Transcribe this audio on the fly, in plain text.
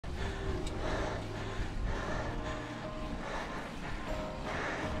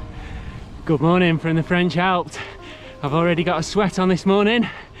Good morning from the French Alps. I've already got a sweat on this morning.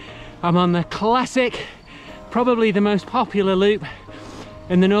 I'm on the classic, probably the most popular loop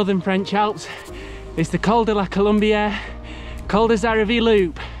in the northern French Alps. It's the Col de la Colombière, Col de Aravis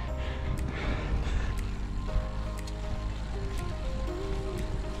loop.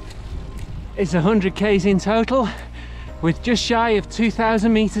 It's 100 k's in total, with just shy of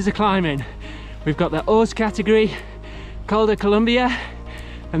 2,000 meters of climbing. We've got the Haute category, Col de Colombière,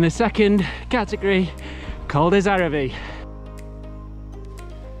 and the second category, Col de Aravis.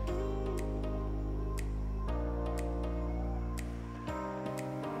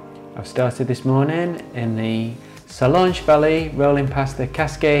 I've started this morning in the Sallanches Valley, rolling past the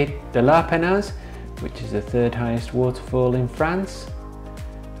Cascade de l'Alpine, which is the third highest waterfall in France,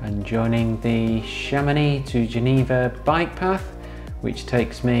 and joining the Chamonix to Geneva bike path, which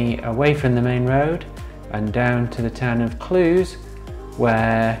takes me away from the main road and down to the town of Clusaz,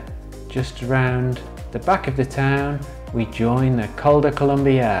 where just around the back of the town we join the Col de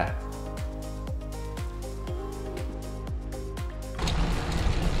Colombière.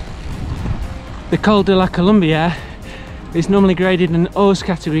 The Col de la Colombière is normally graded an Haute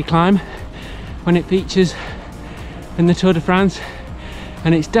category climb when it features in the Tour de France,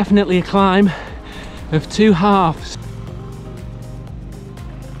 and it's definitely a climb of two halves.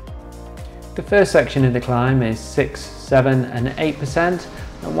 The first section of the climb is 6, 7 and 8%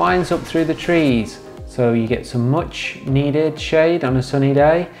 and winds up through the trees, so you get some much needed shade on a sunny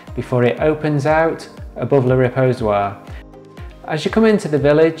day before it opens out above Le Reposoir. As you come into the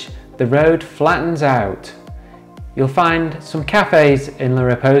village, the road flattens out. You'll find some cafes in Le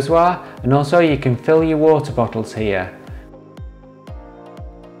Reposoir, and also you can fill your water bottles here.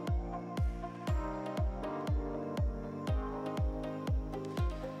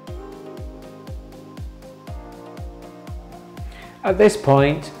 At this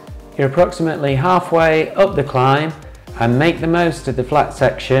point, you're approximately halfway up the climb and make the most of the flat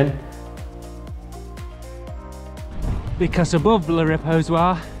section, because above Le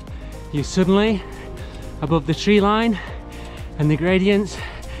Reposoir you're suddenly above the tree line and the gradients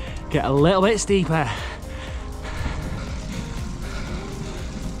get a little bit steeper.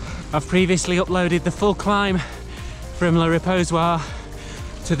 I've previously uploaded the full climb from Le Reposoir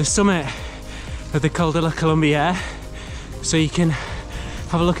to the summit of the Col de la Colombière, so you can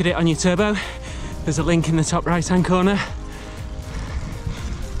have a look at it on your turbo. There's a link in the top right hand corner.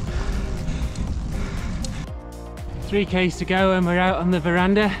 3 k's to go and we're out on the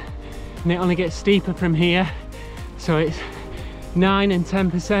veranda, and it only gets steeper from here, so it's 9 and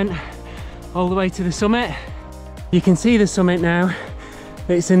 10% all the way to the summit. You can see the summit now.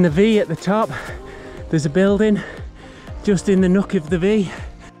 It's in the V at the top. There's a building just in the nook of the V.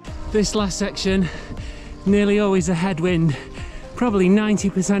 This last section, nearly always a headwind, probably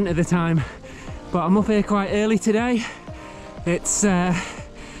 90% of the time, but I'm up here quite early today. It's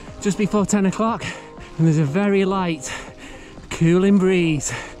just before 10 o'clock and there's a very light cooling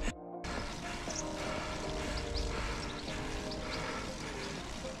breeze.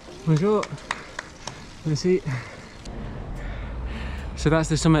 Bonjour. Merci. So that's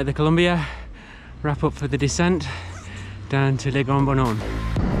the summit of the Colombière. Wrap up for the descent down to the Grand Bornands.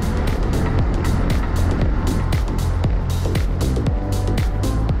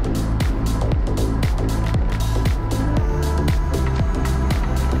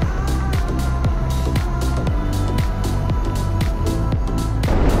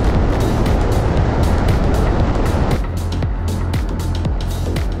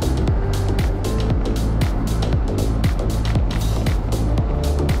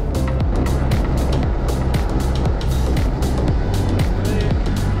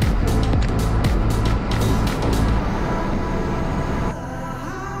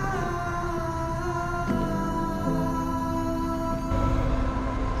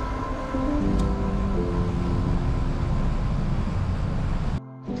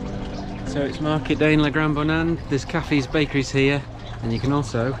 So it's market day in Le Grand Bornands. There's cafes, bakeries here, and you can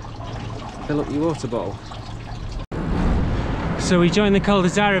also fill up your water bottle. So we joined the Col de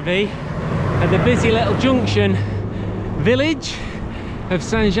Aravis at the busy little junction village of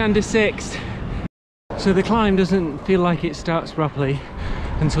Saint-Jean-de-Sixte. So the climb doesn't feel like it starts properly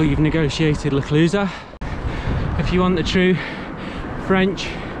until you've negotiated Le Clusaz. If you want the true French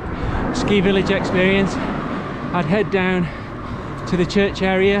ski village experience, I'd head down to the church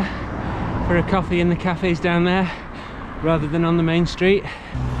area for a coffee in the cafes down there rather than on the main street.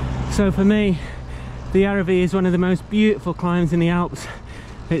 So for me, the Aravis is one of the most beautiful climbs in the Alps.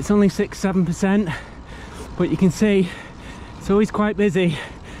 It's only 6-7%, but you can see it's always quite busy.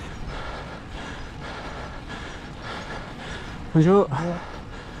 Bonjour.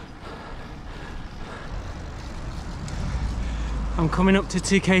 I'm coming up to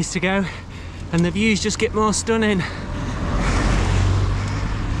 2k's to go and the views just get more stunning.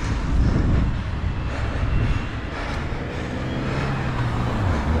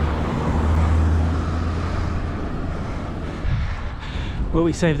 But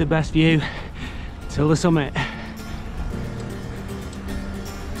we save the best view till the summit.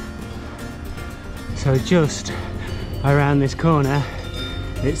 So just around this corner,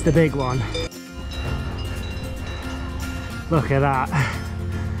 it's the big one. Look at that.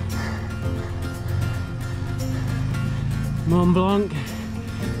 Mont Blanc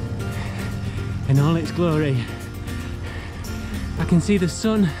in all its glory. I can see the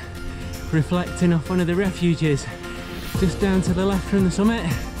sun reflecting off one of the refuges just down to the left from the summit.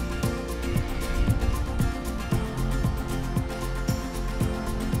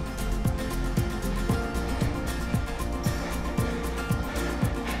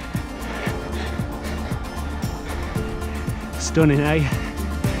 Stunning, eh?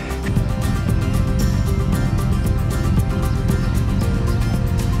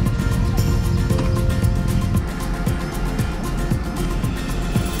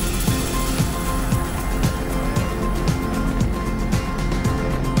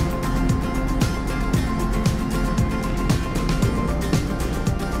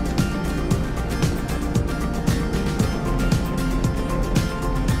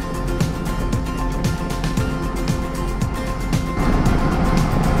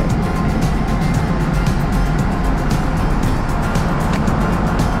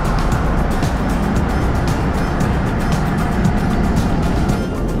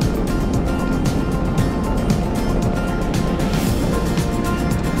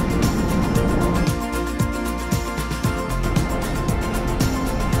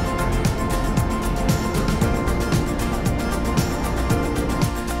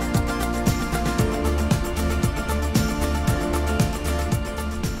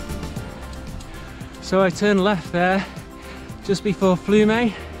 So I turn left there just before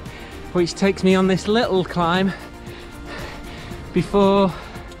Flume, which takes me on this little climb before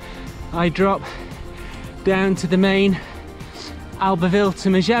I drop down to the main Albeville to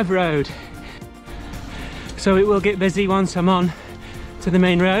Megeve road. So it will get busy once I'm on to the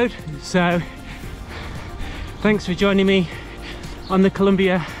main road. So thanks for joining me on the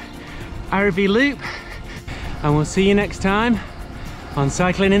Colombiere Aravis loop, and we'll see you next time on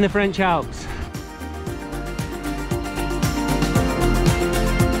cycling in the French Alps.